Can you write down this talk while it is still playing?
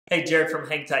Hey, Jared from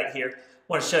Hang Tight here. I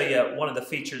want to show you one of the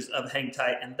features of Hang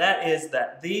Tight, and that is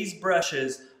that these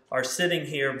brushes are sitting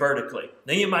here vertically.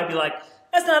 Now you might be like,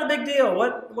 that's not a big deal.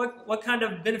 What kind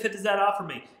of benefit does that offer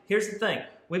me? Here's the thing.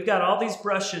 We've got all these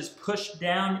brushes pushed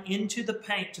down into the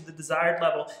paint to the desired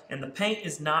level, and the paint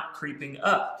is not creeping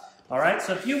up. All right,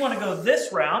 so if you want to go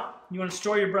this route, you want to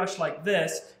store your brush like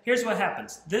this, here's what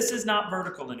happens. This is not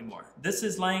vertical anymore. This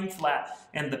is laying flat,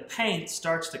 and the paint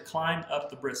starts to climb up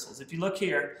the bristles. If you look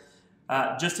here,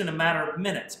 just in a matter of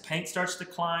minutes, paint starts to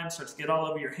climb, starts to get all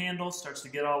over your handles, starts to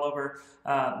get all over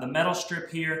the metal strip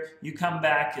here. You come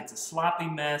back, it's a sloppy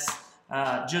mess,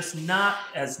 just not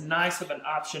as nice of an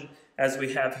option as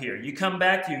we have here. You come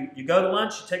back, you go to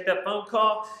lunch, you take that phone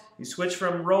call, you switch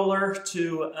from roller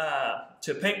to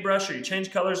paintbrush, or you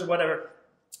change colors or whatever.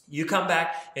 You come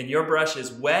back and your brush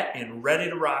is wet and ready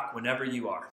to rock whenever you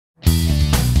are.